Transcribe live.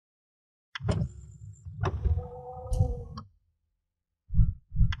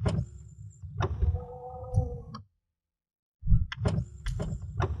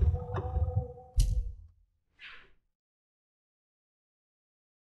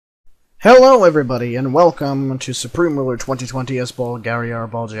Hello everybody, and welcome to Supreme Ruler 2020 as Bulgaria or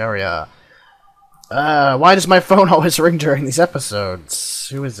Bulgaria. Why does my phone always ring during these episodes?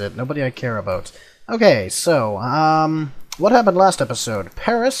 Who is it? Nobody I care about. Okay, so, what happened last episode?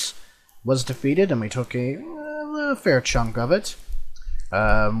 Paris was defeated, and we took a fair chunk of it,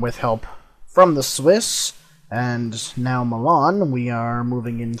 with help from the Swiss, and now Milan. We are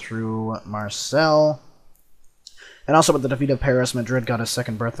moving in through Marseille. And also with the defeat of Paris, Madrid got a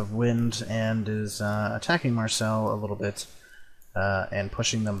second breath of wind and is attacking Marseille a little bit and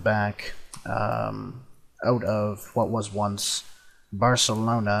pushing them back out of what was once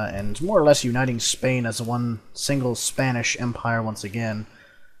Barcelona and more or less uniting Spain as one single Spanish empire once again.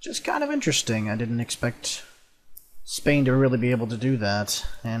 Just kind of interesting. I didn't expect Spain to really be able to do that.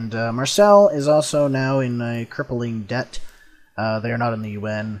 And Marseille is also now in a crippling debt. They are not in the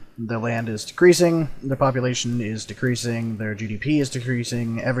UN. Their land is decreasing, their population is decreasing, their GDP is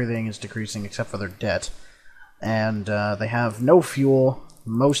decreasing, everything is decreasing except for their debt. And they have no fuel,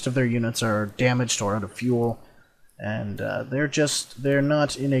 most of their units are damaged or out of fuel, and they're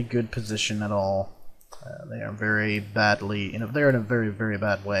not in a good position at all. They are very badly, they're in a very, very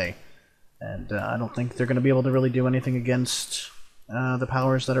bad way. And I don't think they're going to be able to really do anything against the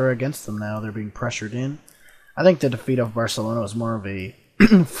powers that are against them now. They're being pressured in. I think the defeat of Barcelona was more of a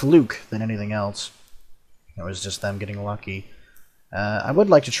fluke than anything else. It was just them getting lucky. I would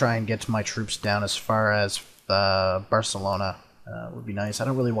like to try and get my troops down as far as Barcelona. Would be nice. I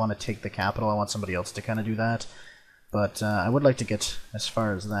don't really want to take the capital. I want somebody else to kind of do that. But I would like to get as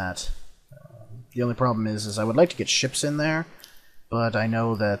far as that. The only problem is I would like to get ships in there, but I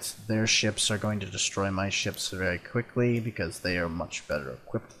know that their ships are going to destroy my ships very quickly because they are much better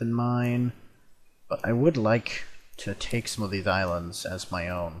equipped than mine. But I would like to take some of these islands as my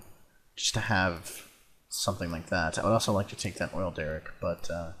own, just to have something like that. I would also like to take that oil derrick, but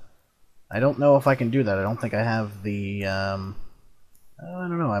I don't know if I can do that. I don't think I have the, I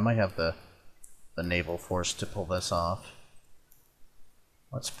don't know, I might have the naval force to pull this off.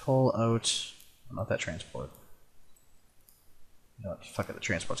 Let's pull out, not that transport. You know what, fuck it, the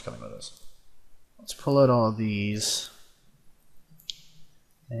transport's coming with us. Let's pull out all of these,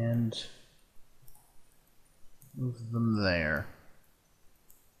 and move them there.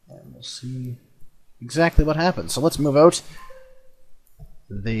 And we'll see exactly what happens. So let's move out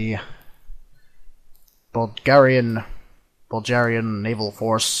the Bulgarian naval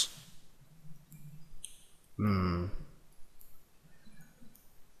force. Oh,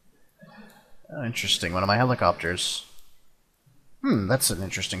 interesting. One of my helicopters. That's an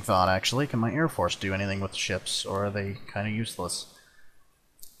interesting thought, actually. Can my Air Force do anything with ships, or are they kind of useless?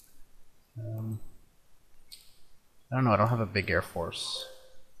 I don't know, I don't have a big Air Force.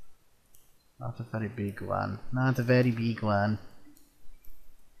 Not a very big one. Not a very big one.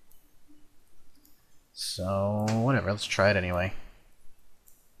 So, whatever, let's try it anyway.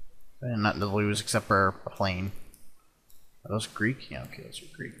 And nothing to lose except for a plane. Are those Greek? Yeah, okay, those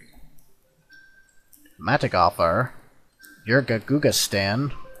are Greek. Matigofar,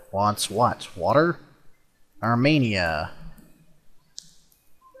 Yurgagugistan wants what? Water? Armenia.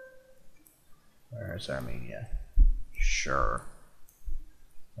 Where's Armenia? Sure.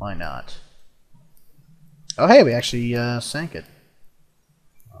 Why not? Oh hey, we actually sank it.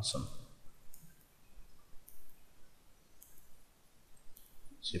 Awesome.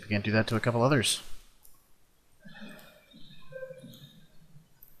 See if we can't do that to a couple others.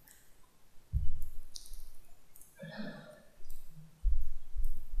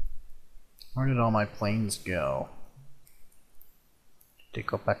 Where did all my planes go? Did they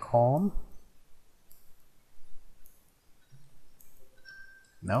go back home?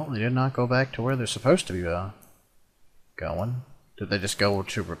 No, they did not go back to where they're supposed to be going. Did they just go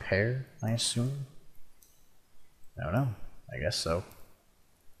to repair, I assume? I don't know. I guess so.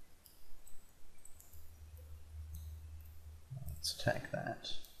 Let's attack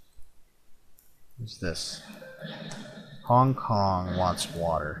that. Who's this? Hong Kong wants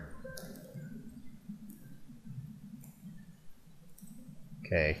water.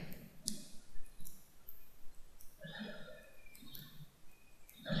 Okay.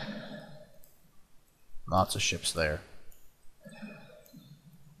 Lots of ships there.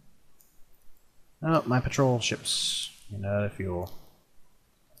 Oh, my patrol ships ran out of fuel.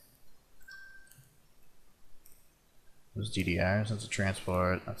 Those DDRs, that's a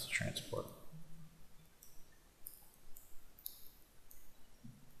transport, that's a transport.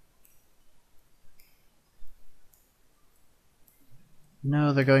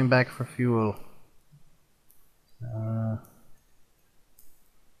 No, they're going back for fuel.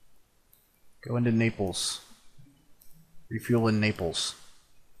 Go into Naples. Refuel in Naples.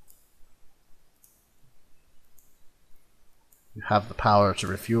 You have the power to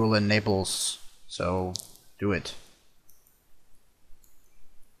refuel in Naples, so do it.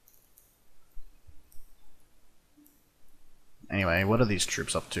 Anyway, what are these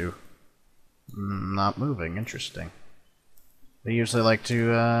troops up to? Not moving, interesting. They usually like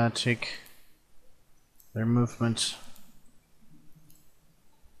to take their movement.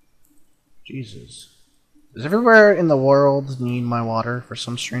 Jesus. Does everywhere in the world need my water for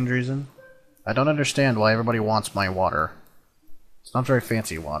some strange reason? I don't understand why everybody wants my water. It's not very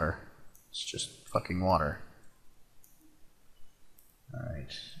fancy water. It's just fucking water.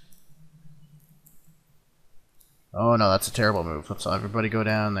 Alright. Oh no, that's a terrible move. Let's everybody go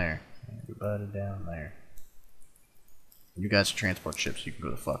down there. Everybody down there. You guys are transport ships, you can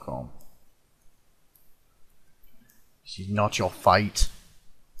go the fuck home. She's not your fight.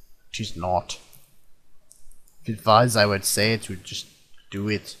 She's not. If it was, I would say it would just do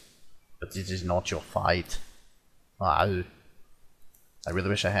it. But it is not your fight. Wow. I really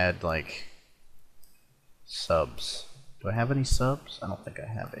wish I had, like, subs. Do I have any subs? I don't think I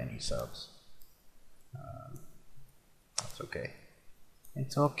have any subs. That's okay.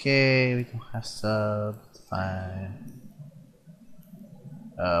 It's okay, we don't have subs, it's fine.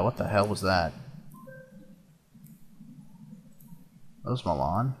 What the hell was that? Those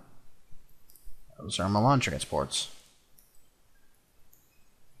Milan? Those are Milan transports.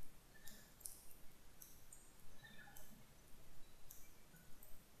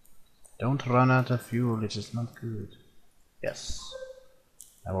 Don't run out of fuel, it is not good. Yes.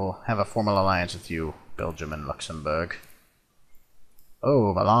 I will have a formal alliance with you, Belgium and Luxembourg.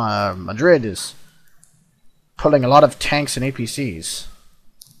 Oh, Madrid is pulling a lot of tanks and APCs.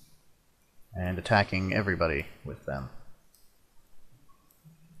 And attacking everybody with them.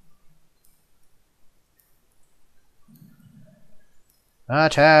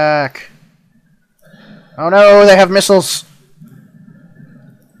 Attack! Oh no, they have missiles!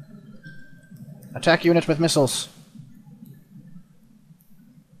 Attack unit with missiles.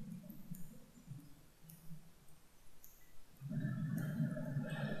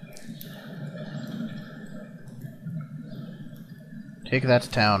 Take that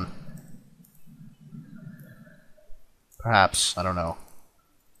town. Perhaps, I don't know.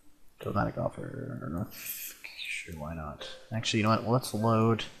 Diplomatic offer. Sure, why not? Actually, you know what? Let's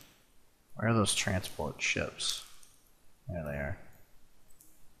load. Where are those transport ships? There they are.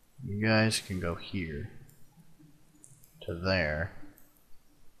 You guys can go here. To there.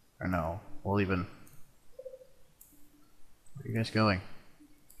 Or no, we'll even... Where are you guys going?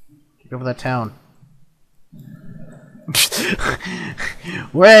 Take over that town.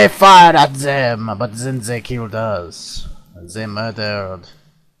 We fired at them, but then they killed us. They murdered.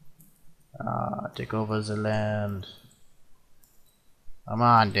 Take over the land. Come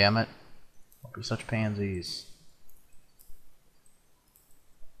on, damn it. Don't be such pansies.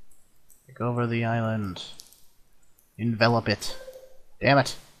 Take over the island. Envelop it. Damn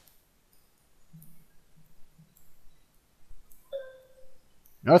it.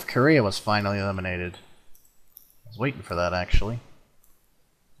 North Korea was finally eliminated. I was waiting for that, actually.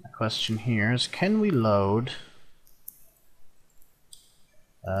 The question here is, can we load...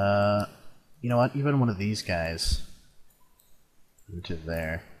 you know what? Even one of these guys into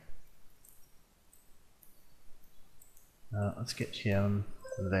there. Let's get him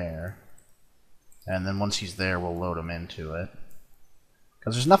there. And then once he's there, we'll load him into it.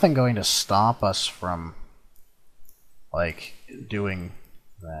 Because there's nothing going to stop us from, like, doing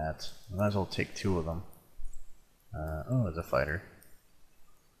that. We might as well take two of them. Oh, there's a fighter.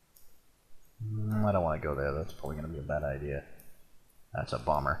 I don't want to go there. That's probably going to be a bad idea. That's a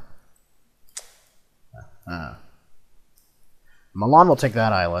bomber. Milan will take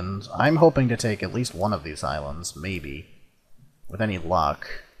that island. I'm hoping to take at least one of these islands, maybe. With any luck.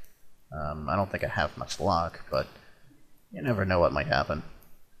 I don't think I have much luck, but you never know what might happen.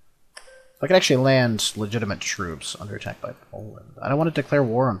 If I could actually land legitimate troops under attack by Poland. I don't want to declare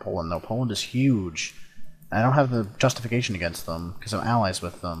war on Poland, though. Poland is huge. I don't have the justification against them, because I'm allies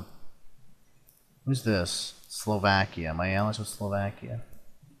with them. Who's this? Slovakia. Am I allies with Slovakia?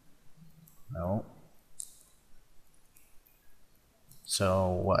 No. So,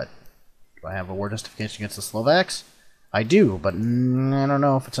 what? Do I have a war justification against the Slovaks? I do, but I don't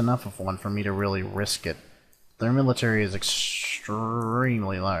know if it's enough of one for me to really risk it. Their military is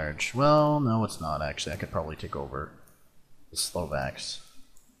extremely large. Well, no, it's not, actually. I could probably take over the Slovaks.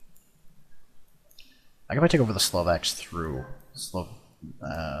 I could probably take over the Slovaks through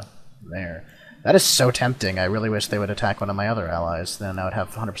there. That is so tempting. I really wish they would attack one of my other allies. Then I would have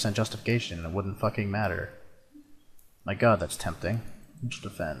 100% justification, and it wouldn't fucking matter. My god, that's tempting. Which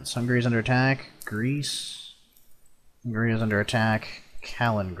defense? Hungary is under attack. Greece. Hungary is under attack.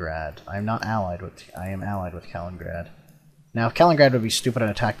 Kaliningrad. I'm not allied with... I am allied with Kaliningrad. Now, if Kaliningrad would be stupid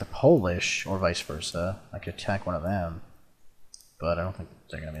and attack the Polish, or vice versa, I could attack one of them. But I don't think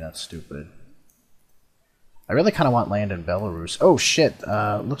they're gonna be that stupid. I really kind of want land in Belarus. Oh, shit.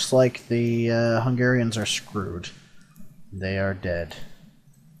 Looks like the Hungarians are screwed. They are dead.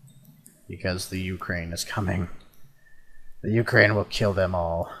 Because the Ukraine is coming. The Ukraine will kill them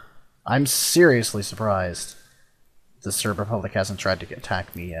all. I'm seriously surprised the Serb Republic hasn't tried to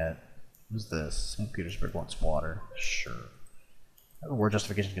attack me yet. Who's this? St. Petersburg wants water. Sure. I have a war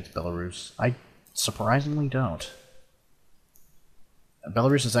justification against Belarus. I surprisingly don't.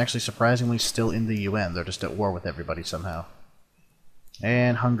 Belarus is actually surprisingly still in the UN. They're just at war with everybody somehow.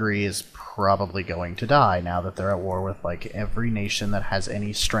 And Hungary is probably going to die now that they're at war with, like, every nation that has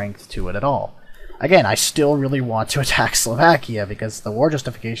any strength to it at all. Again, I still really want to attack Slovakia because the war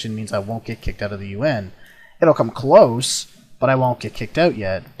justification means I won't get kicked out of the UN. It'll come close, but I won't get kicked out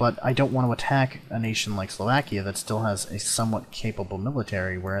yet. But I don't want to attack a nation like Slovakia that still has a somewhat capable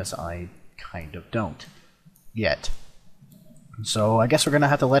military, whereas I kind of don't. Yet. So I guess we're going to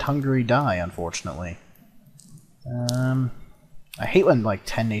have to let Hungary die, unfortunately. I hate when, like,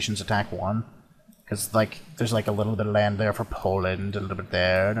 10 nations attack one. Because, like, there's, like, a little bit of land there for Poland, a little bit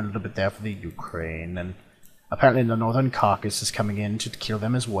there, and a little bit there for the Ukraine, and apparently the Northern Caucasus is coming in to kill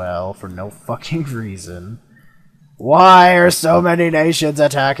them as well, for no fucking reason. Why are so many nations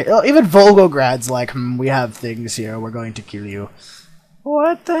attacking? Even Volgograd's like, we have things here, we're going to kill you.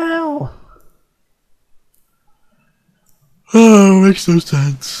 What the hell? Oh, makes no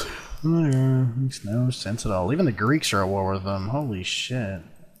sense. Makes no sense at all. Even the Greeks are at war with them. Holy shit.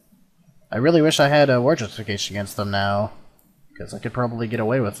 I really wish I had a war justification against them now, because I could probably get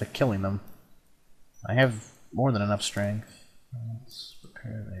away with killing them. I have more than enough strength. Let's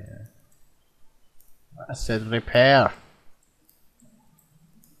repair there. I said repair.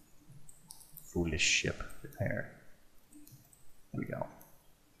 Foolish ship. Repair. There we go.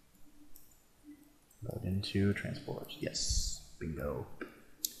 Load into transport. Yes. Bingo.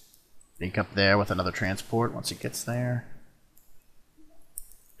 Link up there with another transport once it gets there.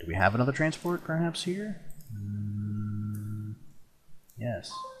 Do we have another transport, perhaps, here?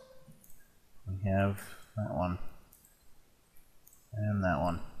 Yes. We have that one. And that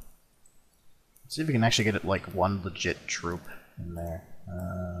one. Let's see if we can actually get it, like, one legit troop in there.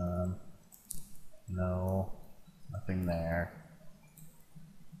 No. Nothing there.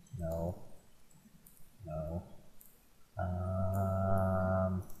 No. No.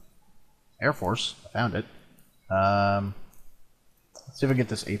 Air Force. I found it. Let's see if I can get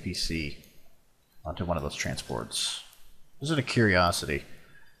this APC onto one of those transports. This is a curiosity.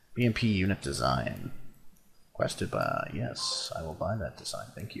 BMP unit design. Requested by... Yes, I will buy that design.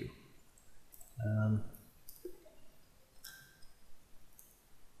 Thank you.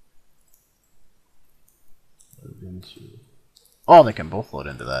 Load into... Oh, they can both load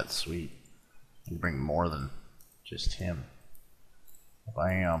into that. Sweet. You can bring more than just him.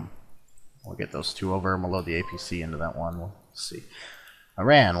 Bam. We'll get those two over and we'll load the APC into that one. We'll see.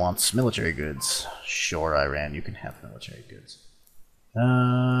 Iran wants military goods. Sure, Iran, you can have military goods.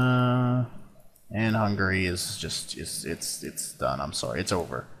 And Hungary is just, it's done. I'm sorry, it's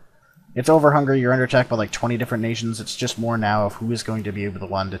over. It's over, Hungary. You're under attack by like 20 different nations. It's just more now of who is going to be able the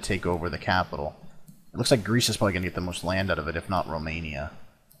one to take over the capital. It looks like Greece is probably going to get the most land out of it, if not Romania.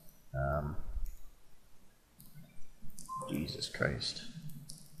 Jesus Christ.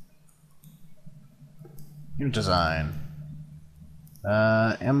 Unit design.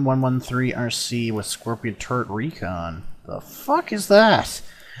 M113RC with Scorpion turret recon. The fuck is that?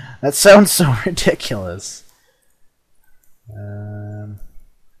 That sounds so ridiculous.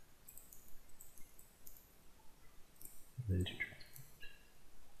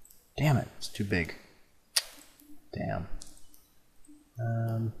 Damn it, it's too big. Damn.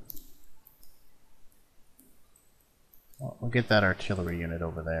 Well, we'll get that artillery unit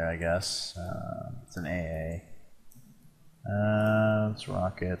over there, I guess. It's an AA. It's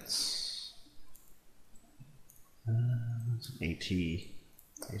rockets. It's an AT.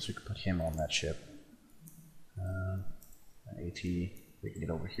 I guess we could put him on that ship. An AT. We can get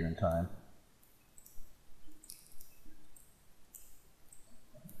over here in time.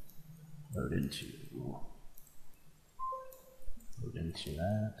 Load into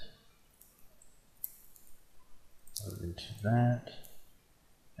that. Load into that.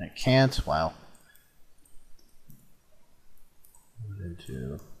 And it can't. Wow. Load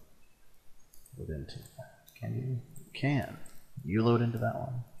into that. Can you? You can. You load into that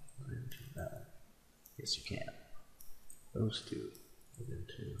one. Load into that one. Yes, you can. Those two. Load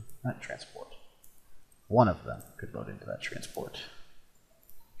into that transport. One of them could load into that transport.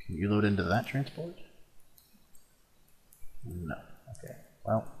 Can you load into that transport? No. Okay.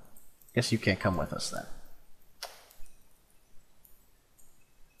 Well, guess you can't come with us then.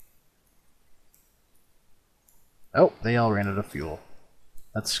 Oh, they all ran out of fuel.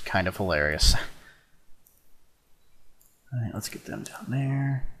 That's kind of hilarious. Alright, let's get them down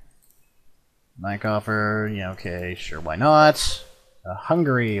there. Mike offer, yeah, okay, sure, why not?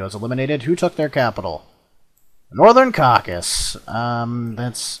 Hungary was eliminated. Who took their capital? Northern Caucasus.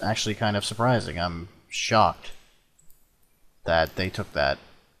 That's actually kind of surprising. I'm shocked that they took that.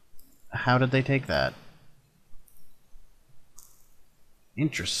 How did they take that?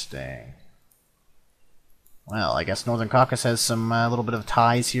 Interesting. Well, I guess Northern Caucasus has some little bit of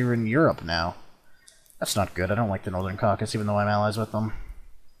ties here in Europe now. That's not good. I don't like the Northern Caucasus, even though I'm allies with them.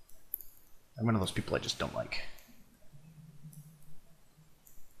 I'm one of those people I just don't like.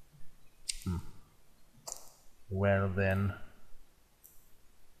 Well then.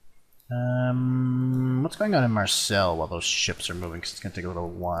 What's going on in Marseille while those ships are moving? Because it's going to take a little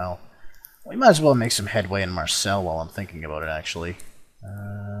while. We might as well make some headway in Marseille while I'm thinking about it, actually.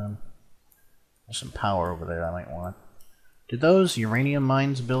 There's some power over there I might want. Did those uranium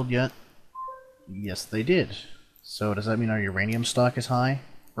mines build yet? Yes, they did. So does that mean our uranium stock is high?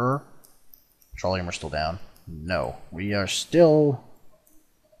 Petroleum are still down. No, we are still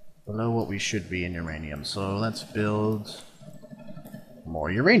below what we should be in uranium. So let's build more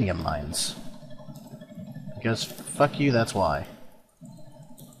uranium mines. Because fuck you, that's why.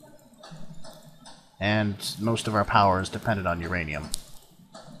 And most of our power is dependent on uranium.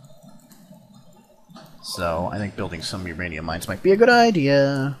 So I think building some uranium mines might be a good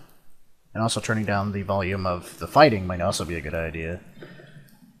idea. And also turning down the volume of the fighting might also be a good idea.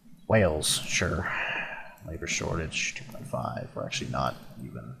 Wales, sure. Labor shortage, 2.5. We're actually not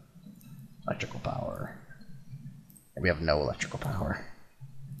even electrical power. We have no electrical power.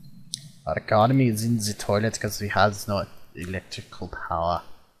 Our economy is in the toilet because we have no electrical power.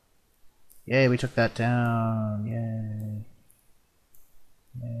 Yay, we took that down. Yay.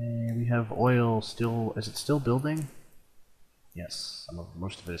 Yay, we have oil still. Is it still building? Yes,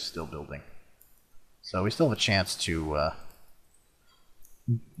 most of it is still building. So we still have a chance to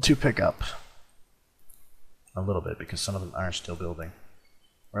pick up a little bit because some of them are still building.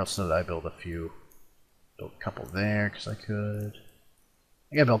 Or else did I build a few? Built a couple there because I could. I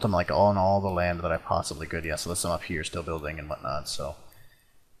think I built them like on all the land that I possibly could. Yeah, so there's some up here still building and whatnot. So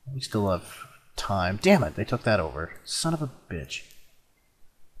we still have time. Damn it, they took that over. Son of a bitch.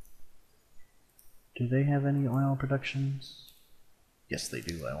 Do they have any oil productions? Yes, they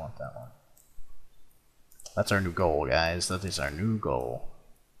do. I want that one. That's our new goal, guys. That is our new goal.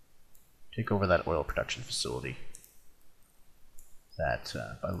 Take over that oil production facility. That,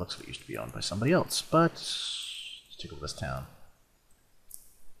 by the looks of it, used to be owned by somebody else. But let's take over this town.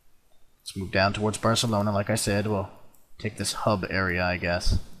 Let's move down towards Barcelona. Like I said, we'll take this hub area, I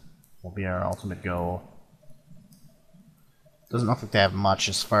guess. Will be our ultimate goal. Doesn't look like they have much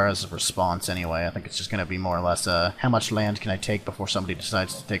as far as a response anyway. I think it's just going to be more or less how much land can I take before somebody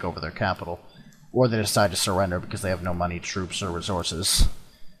decides to take over their capital. Or they decide to surrender because they have no money, troops, or resources.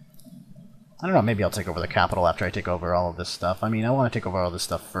 I don't know, maybe I'll take over the capital after I take over all of this stuff. I mean, I want to take over all this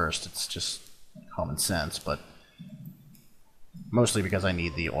stuff first. It's just common sense, but mostly because I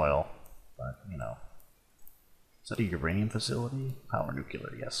need the oil. But, you know. Is that a uranium facility? Power nuclear,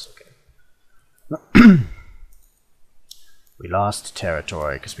 yes, okay. We lost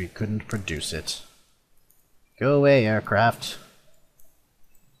territory because we couldn't produce it. Go away, aircraft.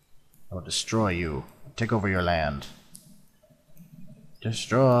 I will destroy you. Take over your land.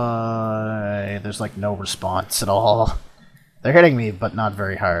 Destroy. There's like no response at all. They're hitting me, but not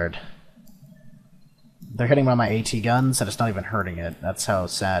very hard. They're hitting my AT guns, and it's not even hurting it. That's how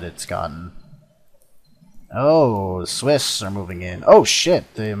sad it's gotten. Oh, the Swiss are moving in. Oh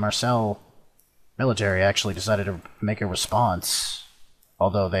shit, the Marseille military actually decided to make a response.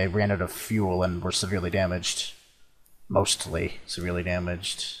 Although they ran out of fuel and were severely damaged. Mostly severely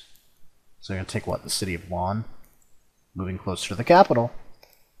damaged. So they're going to take, what, the city of Laon? Moving closer to the capital.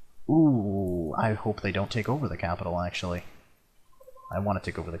 Ooh, I hope they don't take over the capital, actually. I want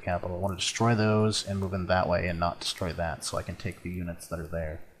to take over the capital. I want to destroy those and move in that way and not destroy that, so I can take the units that are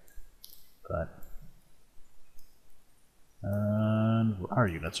there. But our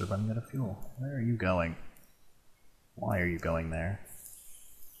units are running out of fuel. Where are you going? Why are you going there?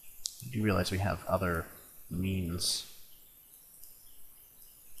 You do realize we have other means.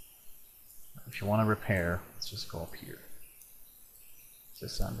 If you want to repair, let's just go up here. Is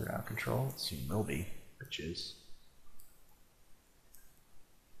this under our control? It soon will be, bitches.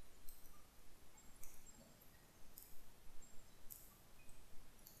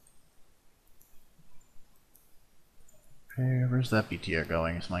 Where's that BTR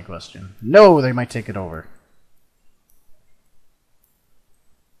going, is my question. No, they might take it over.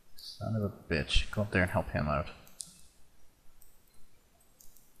 Son of a bitch. Go up there and help him out.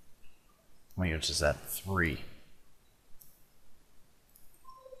 How many units is that? 3.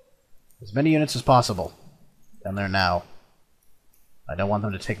 As many units as possible. Down there now. I don't want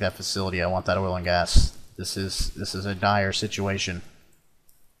them to take that facility. I want that oil and gas. This is a dire situation.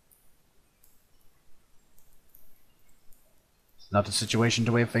 It's not a situation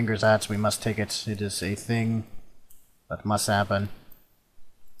to wave fingers at. We must take it. It is a thing that must happen.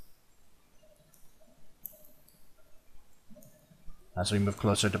 As we move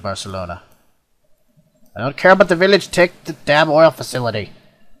closer to Barcelona. I don't care about the village. Take the damn oil facility.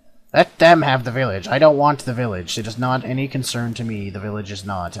 Let them have the village. I don't want the village. It is not any concern to me. The village is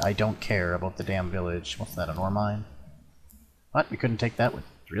not. I don't care about the damn village. What's that, an ore mine? What? We couldn't take that with...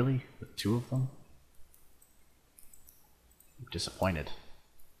 Really? With 2 of them? I'm disappointed.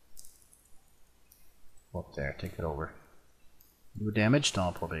 Go up there. Take it over. You were damaged?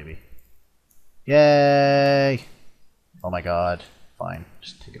 Oh, poor baby. Yay! Oh my god. Fine.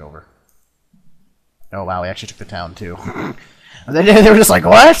 Just take it over. Oh wow, we actually took the town too. And then they were just like,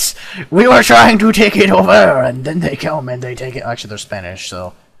 what? We were trying to take it over, and then they come and they take it. Actually, they're Spanish,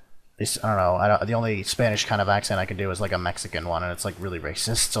 so I don't know. The only Spanish kind of accent I can do is like a Mexican one, and it's like really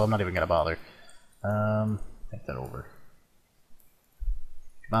racist, so I'm not even gonna bother. Take that over.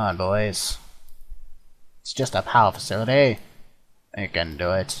 Come on, boys. It's just a power facility. You can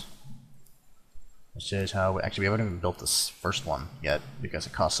do it. This is how actually we haven't even built this first one yet because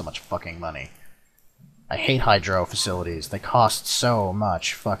it costs so much fucking money. I hate hydro facilities. They cost so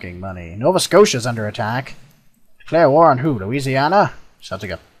much fucking money. Nova Scotia's under attack. Declare war on who? Louisiana? Sounds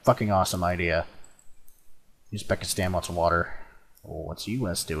like a fucking awesome idea. Uzbekistan wants water. Oh, what's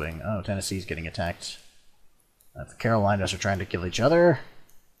US doing? Oh, Tennessee's getting attacked. The Carolinas are trying to kill each other.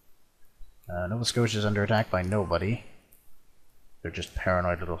 Nova Scotia's under attack by nobody. They're just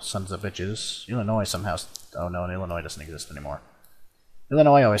paranoid little sons of bitches. Illinois somehow... Oh no, Illinois doesn't exist anymore.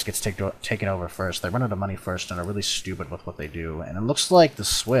 Illinois always gets taken over first. They run out of money first and are really stupid with what they do. And it looks like the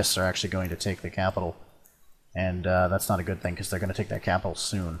Swiss are actually going to take the capital. And that's not a good thing because they're going to take that capital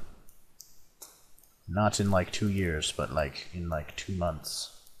soon. Not in like 2 years, but like in like 2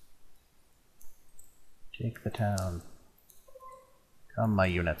 months. Take the town. Come, my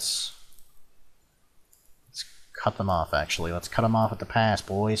units. Let's cut them off, actually. Let's cut them off at the pass,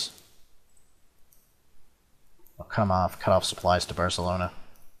 boys. I'll cut off supplies to Barcelona.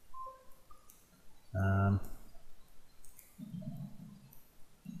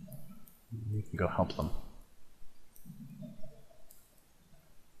 We can go help them.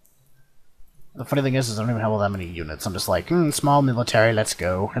 The funny thing is I don't even have all that many units. I'm just like, small military, let's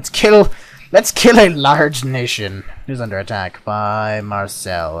go. Let's kill a large nation. Who's under attack? By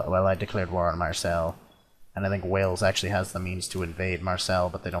Marseille. Well, I declared war on Marseille. And I think Wales actually has the means to invade Marseille,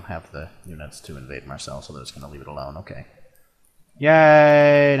 but they don't have the units to invade Marseille, so they're just going to leave it alone. Okay.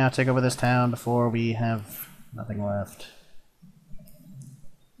 Yay! Now take over this town before we have nothing left.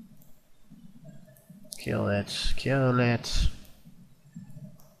 Kill it. Kill it.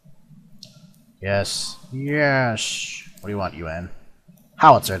 Yes. Yes! What do you want, UN?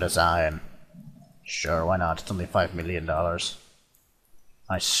 Howitzer design. Sure, why not? It's only $5 million.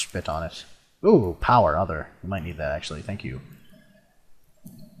 I spit on it. Ooh, power, other. We might need that, actually. Thank you.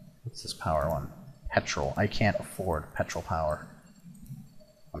 What's this power one? Petrol. I can't afford petrol power.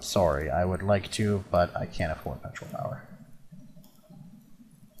 I'm sorry. I would like to, but I can't afford petrol power.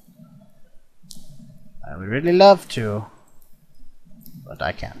 I would really love to, but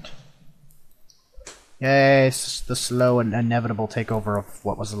I can't. Yay, it's the slow and inevitable takeover of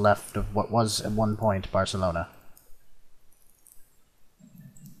what was left of what was at one point Barcelona.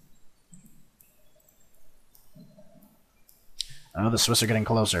 Oh, the Swiss are getting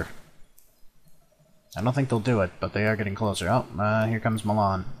closer. I don't think they'll do it, but they are getting closer. Oh, here comes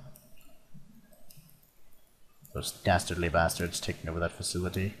Milan. Those dastardly bastards taking over that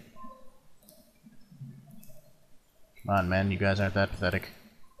facility. Come on, man, you guys aren't that pathetic.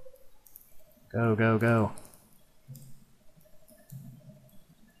 Go, go, go.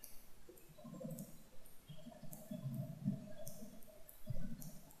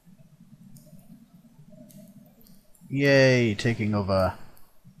 Yay, taking over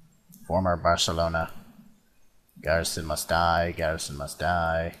former Barcelona. Garrison must die, Garrison must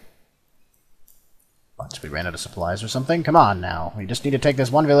die. What, we ran out of supplies or something? Come on now, we just need to take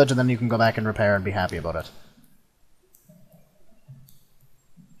this one village and then you can go back and repair and be happy about it.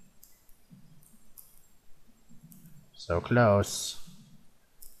 So close.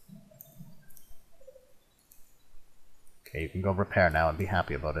 Okay, you can go repair now and be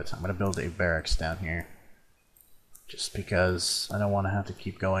happy about it. I'm gonna build a barracks down here. Just because I don't want to have to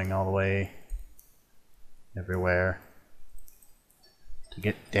keep going all the way everywhere to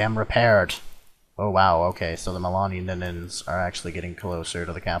get damn repaired. Oh wow, okay, so the Melanians are actually getting closer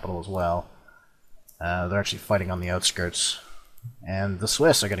to the capital as well. They're actually fighting on the outskirts. And the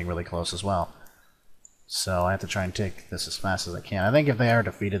Swiss are getting really close as well. So I have to try and take this as fast as I can. I think if they are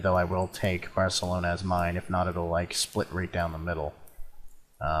defeated, though, I will take Barcelona as mine. If not, it'll, like, split right down the middle.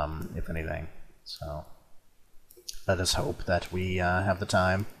 If anything. So let us hope that we have the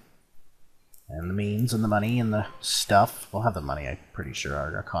time and the means and the money and the stuff. We'll have the money, I'm pretty sure.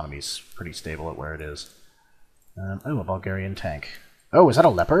 Our economy's pretty stable at where it is. Oh, a Bulgarian tank. Oh, is that a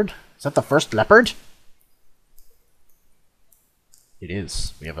leopard? Is that the first leopard? It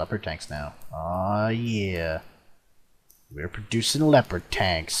is. We have leopard tanks now. Aw, yeah. We're producing leopard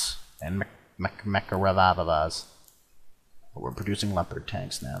tanks. And Mekaravavas. But we're producing leopard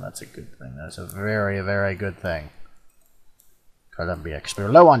tanks now. That's a good thing. That's a very, very good thing. Colombia. Because we're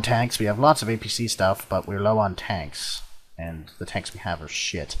low on tanks. We have lots of APC stuff, but we're low on tanks. And the tanks we have are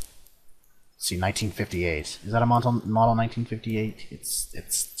shit. Let's see, 1958. Is that a model 1958?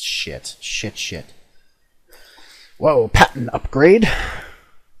 It's shit. Shit. Whoa, patent upgrade.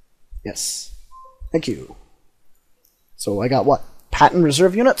 Yes. Thank you. So I got what? Patent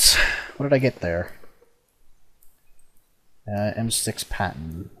reserve units? What did I get there? M6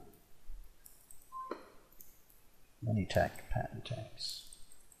 patent. Many tech patent tanks.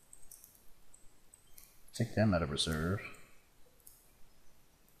 Take them out of reserve.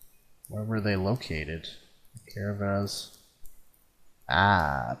 Where were they located? Caravans.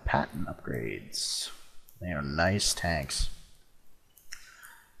 Ah, patent upgrades. They are nice tanks.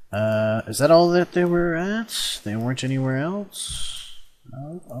 Is that all that they were at? They weren't anywhere else?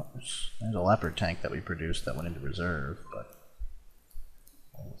 No? Oh, there's a leopard tank that we produced that went into reserve, but...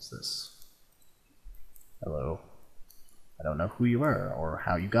 What's this? Hello. I don't know who you are or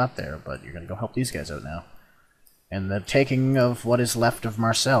how you got there, but you're gonna go help these guys out now. And the taking of what is left of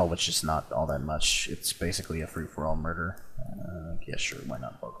Marseille, which is not all that much. It's basically a free-for-all murder. Yeah, sure, why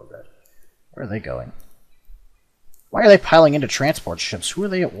not Volgograd? Where are they going? Why are they piling into transport ships? Who are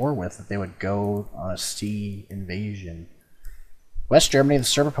they at war with that they would go on a sea invasion? West Germany, the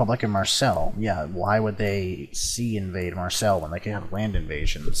Serb Republic, and Marseille. Yeah, why would they sea invade Marseille when they can have land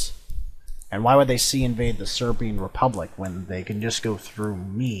invasions? And why would they sea invade the Serbian Republic when they can just go through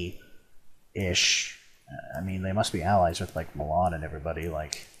me-ish? I mean, they must be allies with, like, Milan and everybody,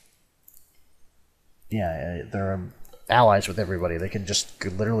 like... Yeah, they're allies with everybody. They can just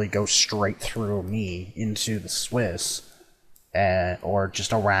literally go straight through me into the Swiss, or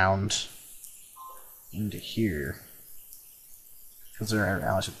just around into here. Because they're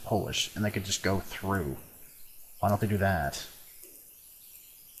allies with Polish, and they could just go through. Why don't they do that?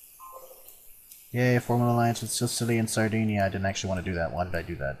 Yay, form an alliance with Sicily and Sardinia. I didn't actually want to do that. Why did I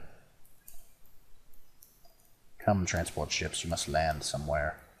do that? Come, transport ships, you must land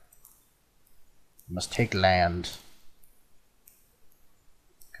somewhere. You must take land.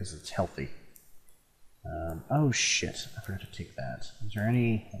 Because it's healthy. Oh shit, I forgot to take that. Is there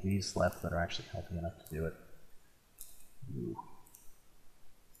any of these left that are actually healthy enough to do it? Ooh.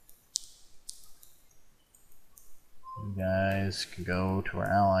 You guys can go to our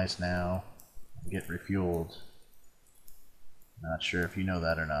allies now and get refueled. Not sure if you know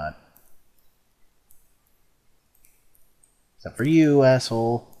that or not. Except for you,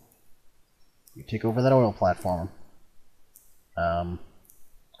 asshole. You take over that oil platform.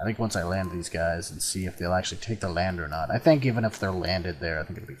 I think once I land these guys and see if they'll actually take the land or not. I think even if they're landed there, I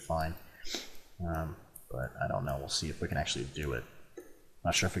think it'll be fine. But I don't know. We'll see if we can actually do it.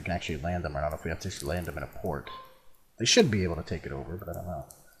 Not sure if we can actually land them or not, if we have to land them in a port. They should be able to take it over, but I don't know.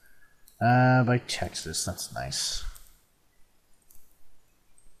 By Texas, that's nice.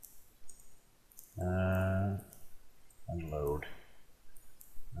 Unload.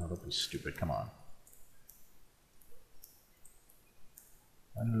 No, don't be stupid, come on.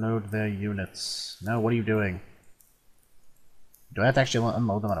 Unload their units. No, what are you doing? Do I have to actually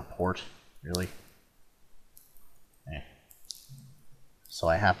unload them on a port? Really? Eh. So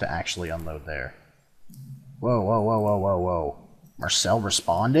I have to actually unload there. Whoa. Marseille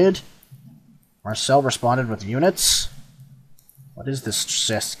responded? Marseille responded with units? What is this,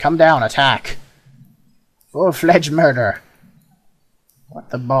 sis? Come down, attack! Full-fledged murder! What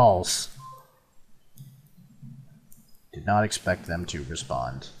the balls? Did not expect them to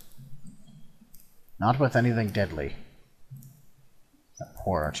respond. Not with anything deadly. That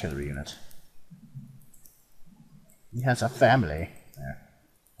poor artillery unit. He has a family. There.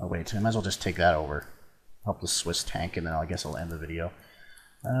 Oh wait, I might as well just take that over. help the Swiss tank, and then I guess I'll end the video.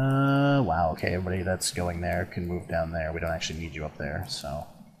 Wow, okay, everybody that's going there can move down there. We don't actually need you up there, so...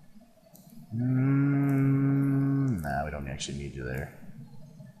 nah, we don't actually need you there.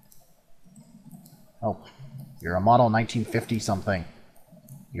 Oh, you're a model 1950-something.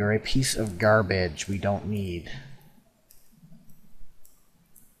 You're a piece of garbage we don't need.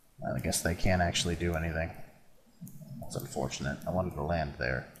 Well, I guess they can't actually do anything. That's unfortunate. I wanted to land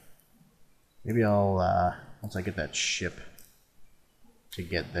there. Maybe I'll, once I get that ship to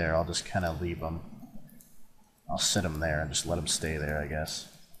get there, I'll just kind of leave them. I'll sit them there and just let them stay there, I guess.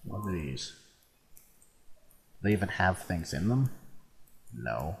 What are these? Do they even have things in them?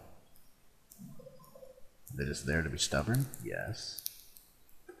 No. They're just there to be stubborn? Yes.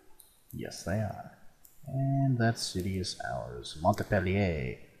 Yes, they are. And that city is ours.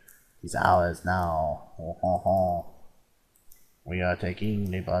 Montpellier is ours now. Ho, ho, ho. We are taking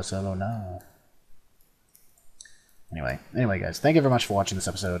the Barcelona. Anyway, guys, thank you very much for watching this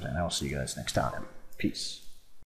episode, and I will see you guys next time. Peace.